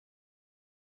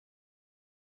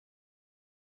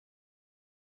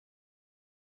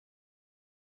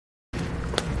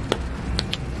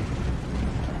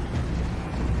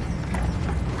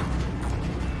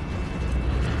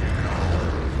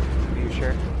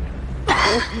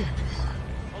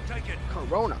take it.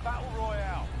 Corona. Battle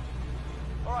Royale.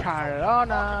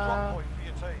 Corona.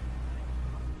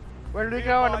 Where did we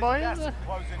go in the boys?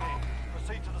 Closing in.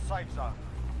 Proceed to the safe zone.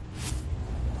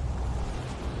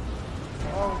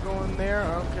 Oh, going there?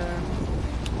 Okay.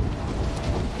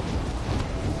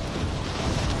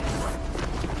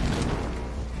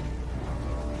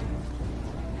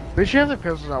 They should have the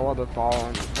pistols out while they're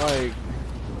falling. Like,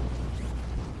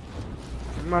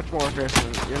 much more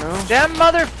efficient, you know? Them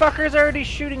motherfuckers already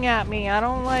shooting at me. I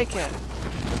don't like it.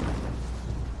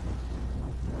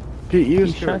 Get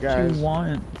used to it, He shot guys. you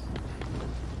once.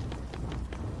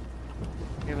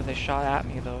 Yeah, but they shot at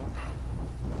me though.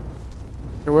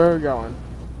 So where are we going?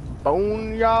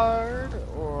 Boneyard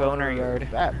or Boner Yard.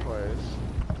 That place.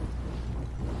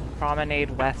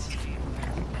 Promenade West.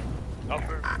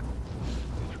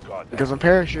 Because I'm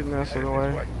parachuting this in the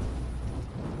way.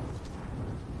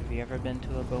 Have you ever been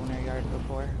to a boner yard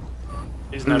before?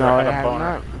 He's never No, had I a have boner.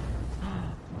 not.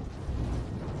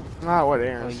 Not what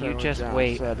Aaron Well, said. you what just John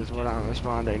wait. said is what I'm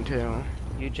responding to.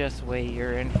 You just wait.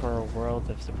 You're in for a world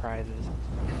of surprises.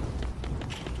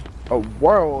 A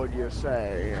world, you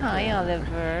say? Hi,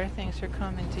 Oliver. Thanks for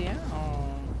coming to you.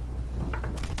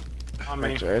 I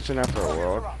mean, It's enough for a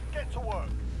world. Get to work.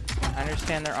 I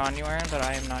understand they're on you, Aaron, but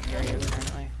I am not near you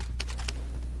currently.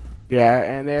 Yeah,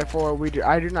 and therefore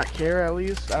I do not care. At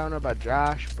least I don't know about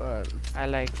Josh, but I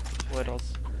like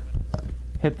whittles.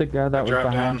 Hit the guy that was Drop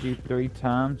behind down. you 3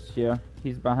 times. Yeah,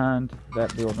 he's behind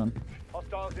that building.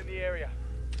 Hostiles in the area.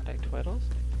 I like twiddles.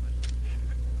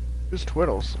 just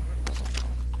twiddles.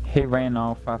 He ran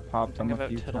off. I popped him Think a about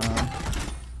few Tiddles.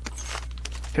 times.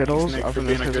 Tiddles Nick up for in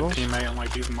the being a good tiddles. teammate and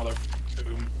like these mother.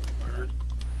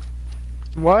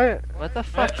 What? What the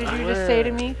fuck did you just say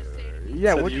to me?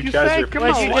 Yeah, Said what'd you you guys say? are Come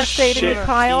What'd on. you just say to me, shit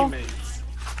Kyle? teammates.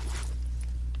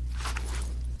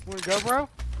 Wanna go, bro?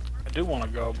 I do want to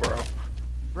go, bro.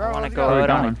 Bro, I want to let's go Where you out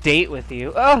on a going? date with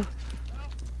you. Oh!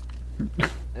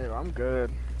 Ew, I'm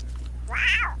good.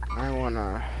 I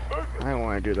don't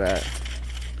wanna do that.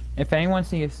 If anyone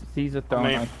sees a throne,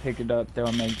 mean- I pick it up. They're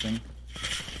amazing.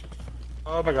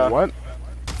 Oh my god. What?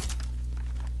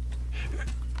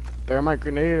 They're my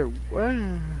grenade. What?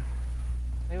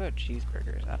 What about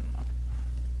cheeseburgers? I don't know.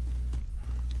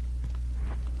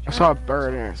 I saw a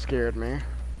bird and it scared me.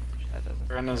 That doesn't.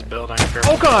 We're in this building.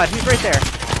 Oh god, he's right there.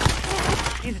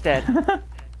 He's dead. You're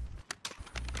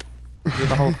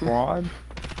the whole squad?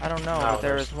 I don't know, No, but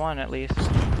there there's- was one at least.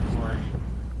 Or-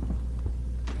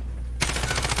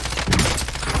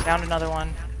 Found another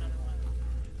one.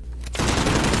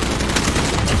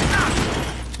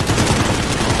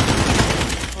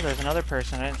 Oh, there's another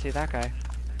person. I didn't see that guy.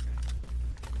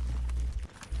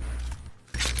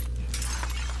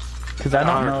 Because I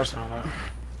don't know. 100% of that.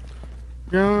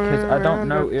 Because I don't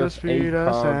know if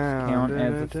ACOGs count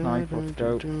as a sniper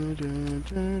scope.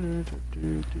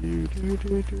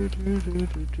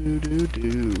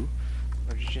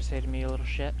 What did you just say to me, you little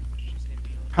shit?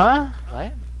 Huh?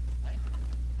 What?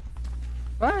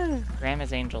 What?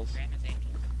 Grandma's angels.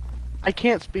 I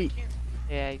can't speak.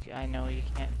 Yeah, I know you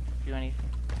can't do anything.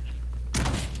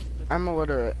 I'm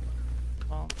illiterate.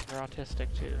 Well, you're autistic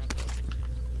too.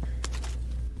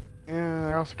 Yeah,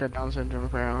 I also got Down syndrome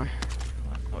apparently.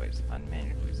 That's always fun,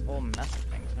 man. There's a whole mess of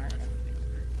things, aren't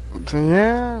you? So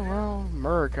yeah, well,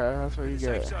 America, that's what you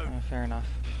Safe get. zone. Fair enough.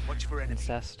 Watch for enemies.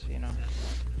 Incest, you know.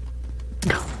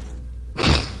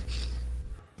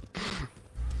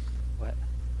 What?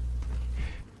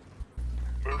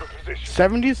 Move a position.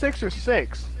 76 or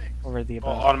 6? Over the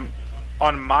Well, above.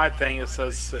 on my thing it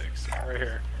says 6 right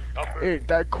here. Dude,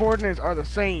 that coordinates are the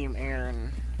same,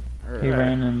 Aaron. He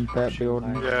ran in that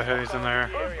building. Yeah, he's in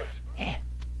there.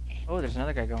 Oh, there's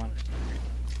another guy going.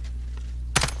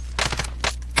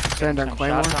 Send on Some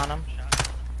Claymore. shots on him.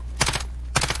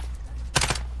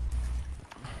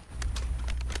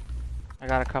 I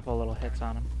got a couple little hits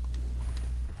on him.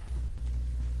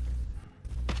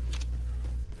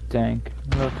 Dang.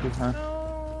 Lucky, huh?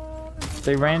 No,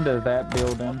 They ran to that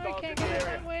building. I can't go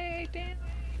that way, damn.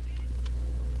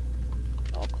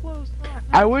 All closed off.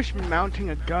 I wish mounting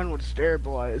a gun would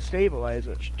stabilize it. Stabilize?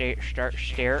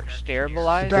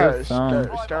 Good song.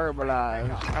 Stabilize.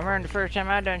 I remember the first time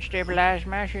I done stabilized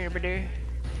my shibber.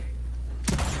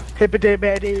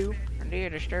 Hippity-bidoo. I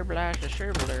did to stabilize the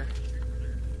shibber.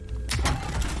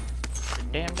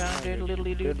 Damn done did a little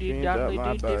doo doo doo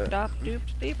dip dop doop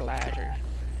stabilizer.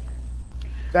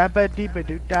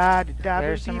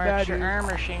 There's some extra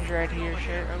armor machines right here,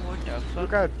 sure. Oh, what the We fuck?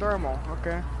 got a thermal,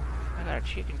 okay. I got a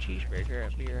chicken cheeseburger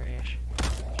up your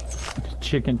ass.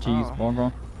 Chicken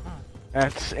cheeseburger.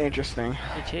 That's interesting.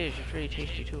 It is, it's really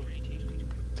tasty too.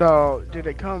 So, did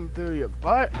it come through your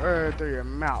butt or through your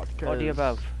mouth? All the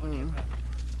above.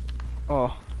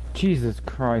 Oh. Jesus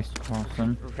Christ,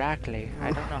 Carson. Exactly.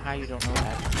 I don't know how you don't know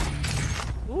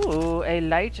that. Ooh, a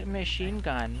light machine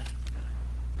gun.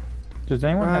 Does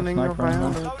anyone have Running sniper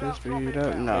around ammo? at the speed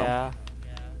of... No. Yeah.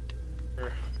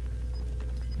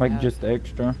 Like Yeah. just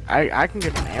extra? I can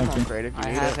get an ammo Okay. crate if you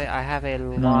I need have it. I have a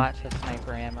lot of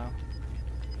sniper ammo.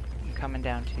 I'm coming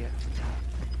down to you.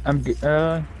 I'm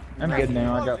good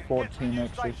now. I got 14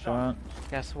 extra shots.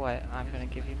 Guess what? I'm gonna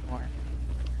give you more.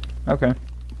 Okay.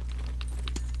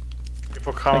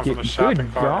 People coming Thank you. from the shopping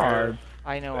Good cart God. here.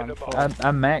 I know I'm full.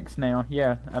 I'm max now.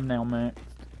 Yeah, I'm now max.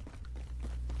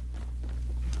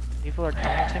 People are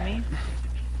coming to me.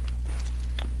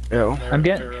 Ew. They're- I'm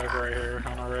getting- they're like right here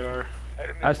on our radar.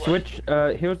 I switched.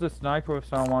 Here's the sniper if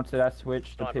someone wants it. I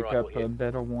switched to pick up a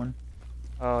better one.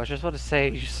 Oh, I was just about to say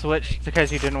you switched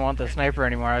because you didn't want the sniper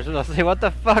anymore. I was just about to say, what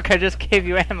the fuck? I just gave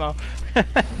you ammo.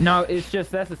 No, it's just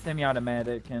that's a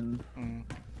semi-automatic and Mm.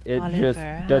 it Oliver,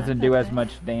 just doesn't do as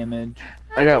much damage.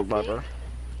 I got leather.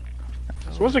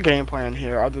 So what's the game plan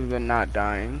here other than not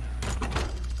dying?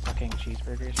 Fucking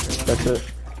cheeseburgers for them. That's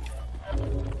it.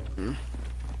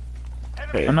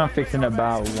 Okay. I'm not fixing to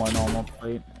buy one armor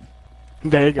plate.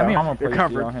 There you go. How many armor You're plates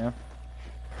do y'all covered. have?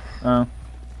 Oh.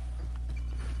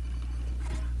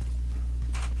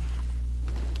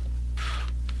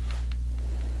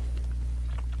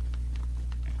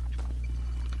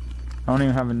 I don't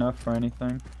even have enough for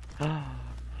anything.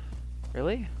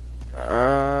 Really?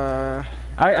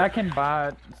 I can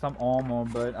buy some armor,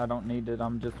 but I don't need it.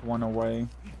 I'm just one away.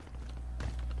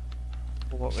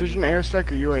 What would Precision you-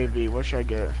 airstrike or UAV? What should I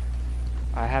get?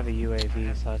 I have a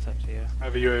UAV, so it's up to you. I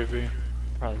have a UAV.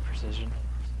 Probably precision.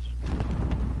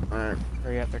 Alright.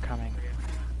 Hurry up, they're coming.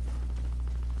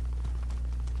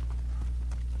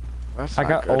 That's I not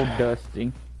got good. Old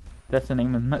Dusty. That's the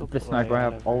name of Oh the boy, sniper I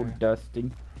have. whatever. Old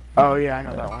Dusty. Oh yeah, I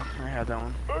know that one. I had that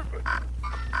one. Movement.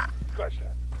 Scratch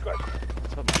that. Scratch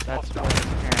that. That's what my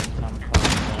parents on the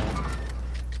phone.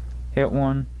 Hit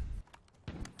one.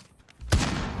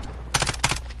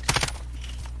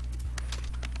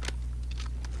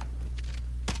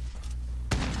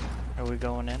 Are we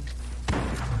going in?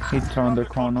 He turned the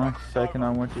corner. Second, I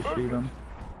went to shoot him.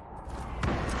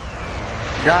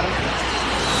 Got him.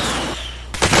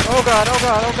 Oh god, oh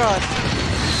god, oh god!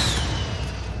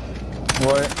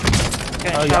 What?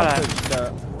 Getting Oh, shot y'all at. pushed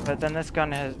up. But then this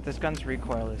gun's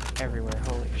recoil is everywhere.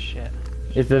 Holy shit.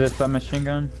 Is it a submachine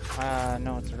gun?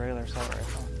 No, it's a regular assault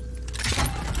rifle.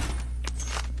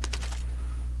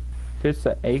 If it's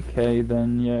an AK,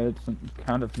 then yeah, it's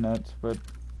kind of nuts, but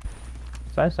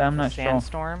besides that, I'm not sure.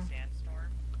 Sandstorm?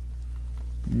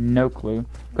 No clue.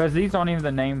 Because these aren't even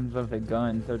the names of the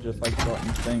guns, they're just like certain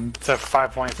things. It's a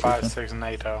 5.56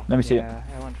 NATO. Let me see it. Yeah,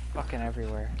 it went fucking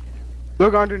everywhere.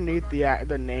 Look underneath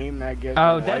the name that gives.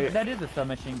 Oh, the white. that is a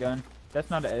submachine gun. That's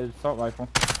not an assault rifle.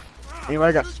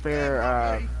 Anybody got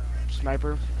spare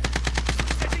sniper?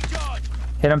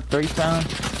 Hit him 3 times.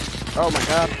 Oh my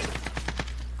god.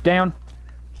 Down.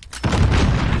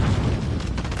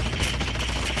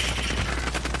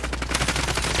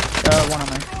 One on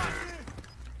me.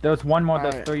 There was one more,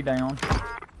 there's Alright. 3 down.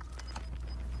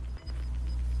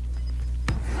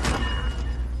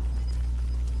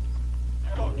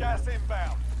 Got gas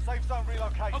inbound. Safe zone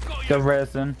relocation. The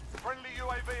resin. Friendly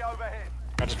UAV overhead.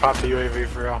 I just popped the UAV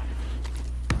for y'all.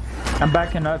 I'm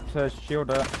backing up to shield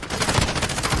up.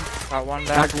 Got one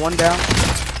back, Knocked one down.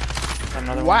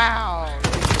 another one. Wow.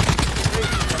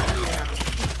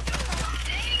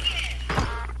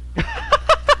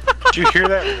 Did you hear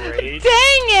that rage? Dang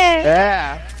it!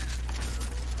 Yeah.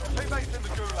 Teammates in the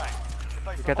gulag. If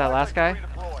they You got that last guy?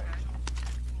 redeploy.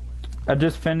 I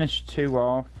just finished 2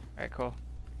 off. Alright, cool.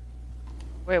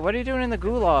 Wait, what are you doing in the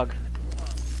gulag?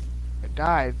 I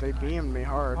died. They beamed me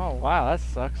hard. Oh wow, that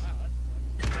sucks.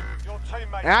 Your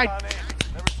teammates I- done in.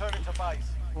 They're returning to base.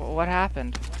 What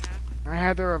happened? I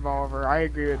had the revolver. I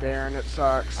agree with Aaron. It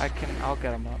sucks. I'll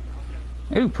get him up.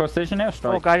 Ooh, precision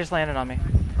airstrike. Oh, guy just landed on me.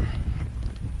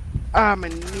 Ah, my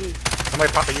knee.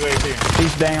 Somebody pop a UAV.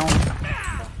 He's down.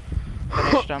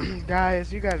 Finished him.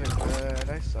 Guys, you guys are good.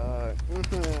 I suck.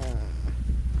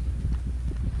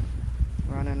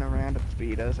 Running around at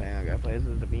speed, saying I got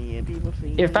places to be and people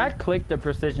see. If I click the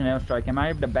precision airstrike, am I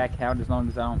able to back out as long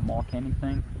as I don't mark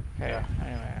anything? Okay,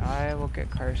 anyway, I will get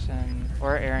Carson,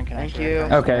 or Aaron can Thank actually you. get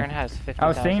Carson. Okay. Aaron has $50,000. I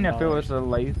was seeing if it was a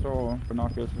laser or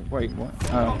binoculars. Wait, what? Oh.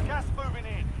 Got gas moving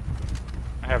in.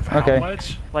 I have Okay. how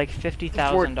much? Like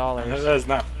 $50,000. That is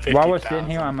not 50,000. While we're sitting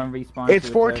here, I'm gonna respawn. It's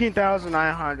to the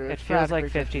 14,900. It feels like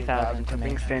 50,000 to me.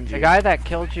 Being stingy. The guy that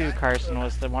killed you, Carson,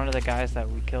 was one of the guys that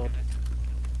we killed.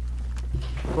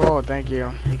 Cool, thank you.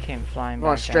 He came flying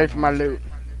Going back straight at for me. my loot.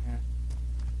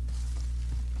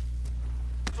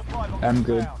 I'm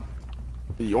good.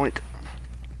 Yoink.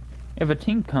 If a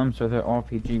team comes with an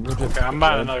RPG, we'll just. Okay, I'm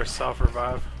buying another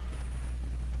self-revive.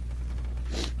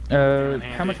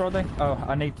 How much are they? Oh,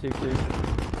 I need two too.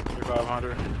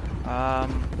 500.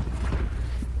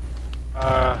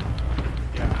 Yeah.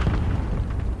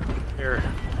 Here.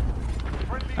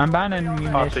 I'm buying a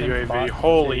Pop the munition UAV. box.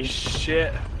 Holy too.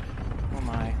 shit. Oh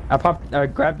my. I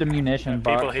grabbed the munition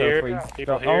box. People here. So if we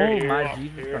People go- here. Oh here, my here.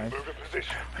 Jesus Christ. Move in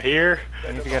position. Here.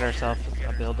 We need to get ourselves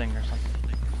a building or something.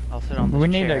 I'll sit on this We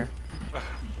need chair.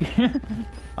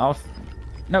 I'll.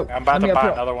 No. I'm about let me to up buy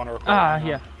here. another one real quick. Ah,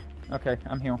 yeah. Okay,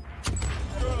 I'm here.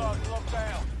 Gulag's locked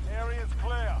down. Area's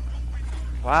clear.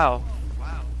 Wow.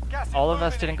 Gas is All of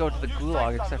us moving. didn't go to the New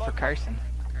gulag safe except zone for Carson.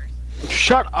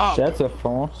 Shut up! That's a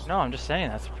false. No, I'm just saying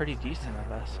that's pretty decent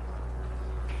of us.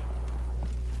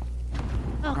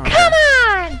 Oh,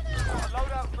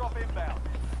 Loadout drop inbound.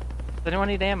 Does anyone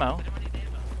need ammo?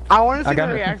 I want to I see got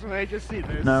the it. reaction when they just see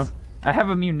this. No. I have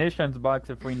a munitions box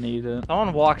if we need it.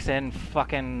 Someone walks in,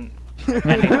 fucking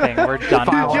anything, we're done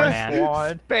for, Just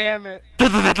man. spam it.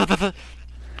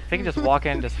 They can just walk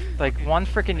in, just like one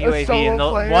freaking A UAV, and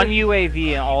solo player. one UAV,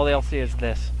 and all they'll see is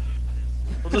this.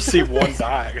 We'll just see one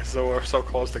die because we're so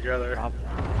close together.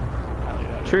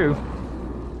 True.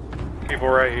 People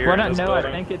right here. Well, in no, this no, I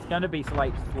building. think it's gonna be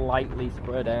like slightly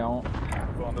spread out.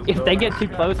 Go in this If they building. get too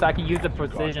close, I can use a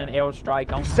precision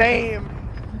airstrike on. Same.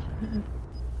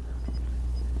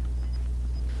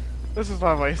 This is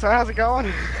lovely. So how's it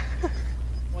going?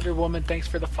 Wonder Woman, thanks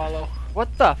for the follow. What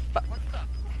the fuck?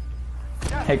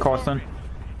 Hey, Carson.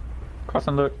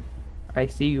 Carson, look. I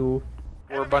see you.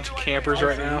 We're a bunch of campers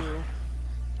right now.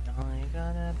 Only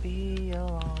gonna be a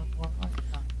long one.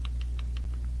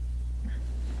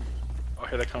 Oh,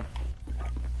 here they come.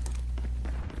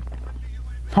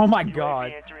 Oh my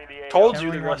God. Entering the Told Tell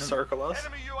you me they're what- gonna circle us.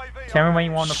 Enemy UAV Tell me when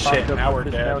you want to pop Shit, the now we're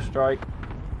precision dead. airstrike.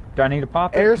 Do I need to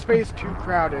pop it? Airspace too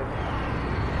crowded.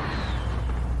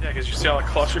 Yeah, because you see all the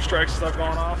cluster strike stuff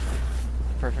going off.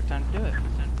 Perfect time to do it.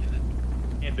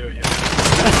 Can't do it yet.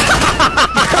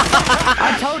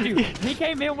 I told you. He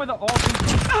came in with an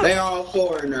RPG. They all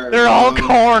foreigners. They're all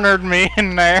cornered me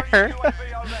in there. UAV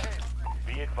overhead.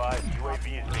 Be advised, UAV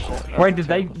is being Wait,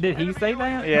 did he say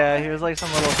that? Yeah, he was like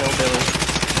some little hillbilly.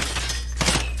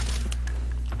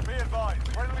 Be advised,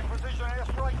 friendly precision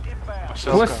airstrike inbound.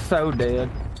 So We're so dead.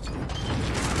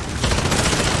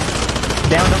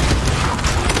 Down him.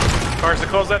 Carson,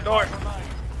 close that door.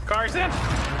 Carson! Enemy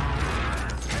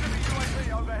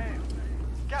UAV overhead.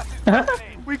 Gas is moving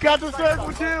in. We got the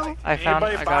circle too. I found.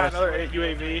 Anybody I buy got it. another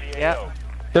UAV? Yep,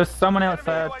 There's someone Enemy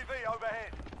outside. UAV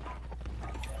overhead.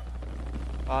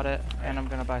 bought it, and I'm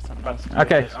gonna buy something else.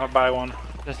 Okay, I'll buy one.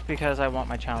 Just because I want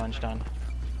my challenge done.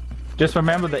 just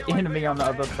remember the enemy on the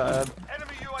other side.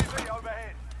 Enemy UAV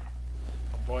overhead.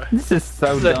 Boy. This is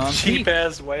so This is dumb. a cheap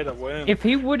ass way to win. If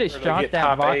he would have We're gonna shot get that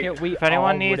top rocket, eight. we If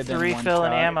anyone all needs would've to been one refill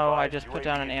an shot. ammo, I just put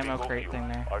down an ammo crate thing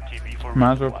there. RTB for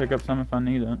Might as well pick up some if I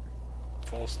need it.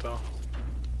 Full still.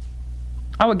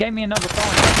 Oh, it gave me another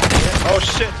phone. Oh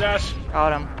shit, Josh.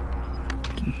 Got him.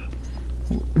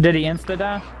 Did he insta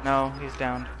die? No, he's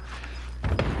down.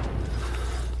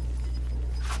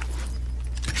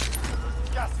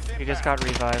 Gas is He just inbound. got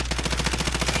revived.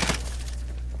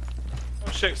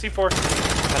 Oh shit, C4.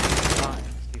 That's fine.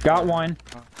 Got one.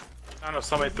 I don't know,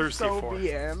 somebody threw So C4.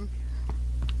 BM.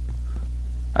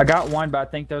 I got one, but I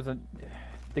think there was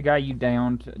the guy you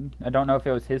downed. I don't know if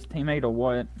it was his teammate or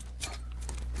what,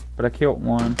 but I killed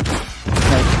one.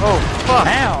 Oh fuck!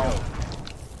 Ow!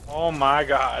 Oh my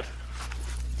god.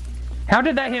 How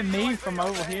did that hit me from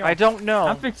over here? I don't know.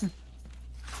 I'm fixing.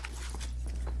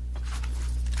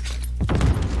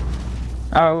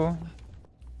 Oh,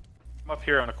 I'm up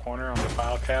here on the corner on the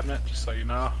file cabinet, just so you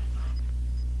know.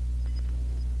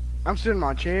 I'm sitting in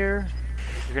my chair.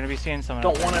 You're gonna be seeing someone.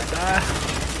 Don't want to die.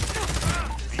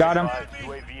 got him.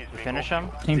 UAV is being Finish him.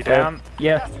 Team he failed. down?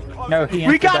 Yeah. No, he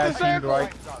We insta got died, the teamed circle.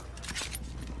 right.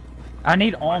 I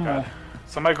need armor. God.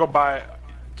 Somebody go buy.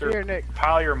 Here, Nick.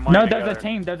 Pile your money No, together. there's a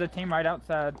team. There's a team right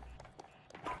outside.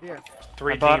 Here.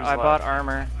 Three I bought teams I bought left.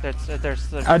 armor. There's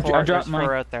I four. dropped There's mine.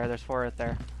 four out there. There's four out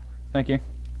there. Thank you.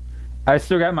 I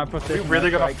still got my Are we precision. really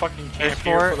gonna airstrike. fucking There's camp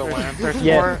here four. for the win? There's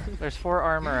Yeah. four. There's four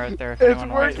armor out there. If It's anyone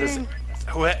wants it.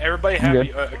 working. Everybody I'm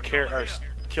have good. a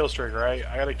kill streak, right?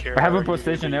 I got a carry. I have a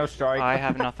precision airstrike. I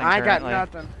have nothing. I got currently.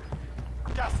 nothing.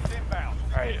 Gas is inbound.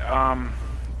 Alright,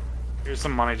 here's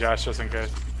some money, Josh, just in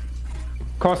case.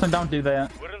 Carson, don't do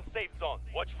that. We're in safe zone.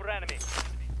 Watch for enemy.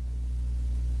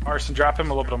 Arson, drop him a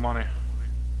little bit of money.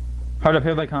 Hold up,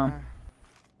 here they come.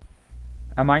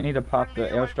 I might need to pop the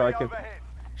airstrike.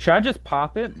 Should I just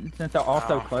pop it since they're all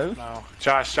so close? No.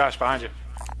 Josh, behind you.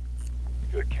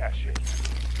 Good cash in.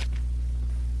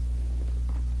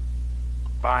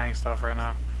 Buying stuff right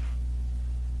now.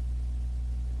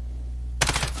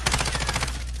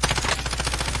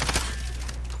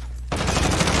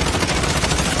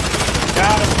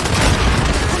 Got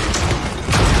him.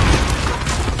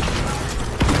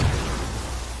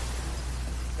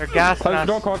 They're gassing Close the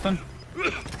door, us. Carson.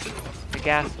 They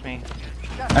gassed me.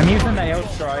 I'm using the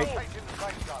airstrike. Last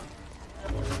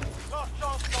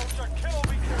chance, soldier. Kill or be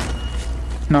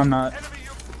killed. No, I'm not.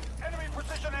 Enemy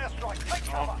precision airstrike. Take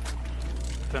cover.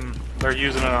 Then they're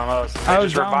using it on us. They Oh,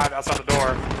 just down. revived outside the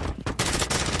door.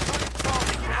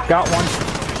 Got one.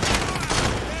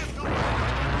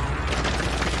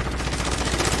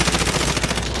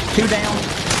 Two down.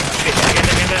 Get that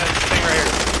thing right here.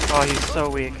 Oh, he's so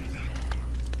weak.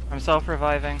 I'm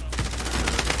self-reviving.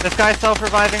 This guy's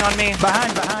self-reviving on me.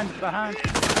 Behind.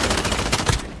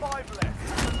 Five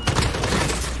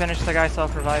left. Finish the guy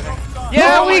self-reviving.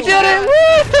 Yeah, we did it!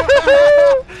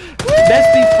 Woo! Let's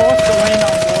be forced to win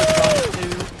on Warzone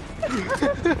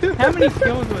 2. How many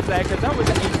kills was that? Because that was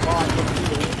 8 bots.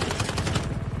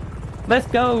 Let's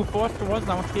go. Forced to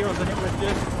Warzone kills and it was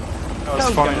just... That was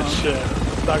so funny dumb. as shit.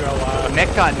 Not gonna lie.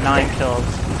 Nick got 9 kills,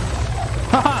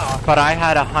 but I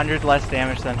had 100 less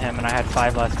damage than him and I had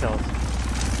 5 less kills.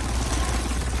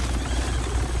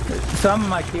 Some of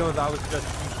my kills I was just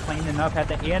cleaning up at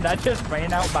the end. I just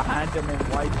ran out behind them and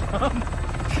wiped them.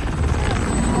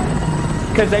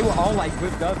 Because they were all like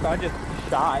whipped up, so I just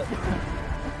shot.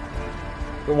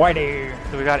 Whitey.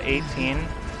 So we got 18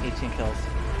 kills.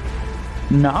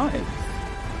 Nice.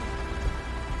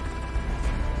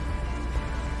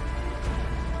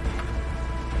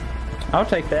 I'll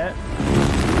take that.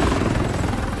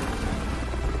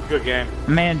 Good game.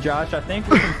 Man, Josh, I think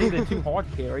we can see the 2 hard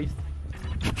carries.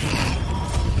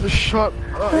 Shut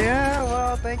up. Yeah,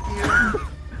 well, thank you.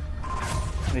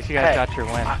 At least you guys Hey, got your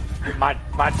win. My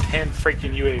 10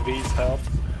 freaking UAVs helped.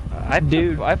 I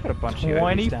put a bunch of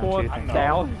UAVs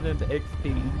down too. thank you. 24,000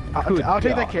 XP. Good I'll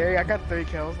take that God. carry. I got 3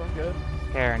 kills. I'm good.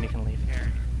 Here, and you can leave here.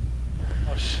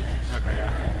 Oh shit. Okay,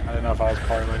 yeah. I didn't know if I was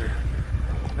part later.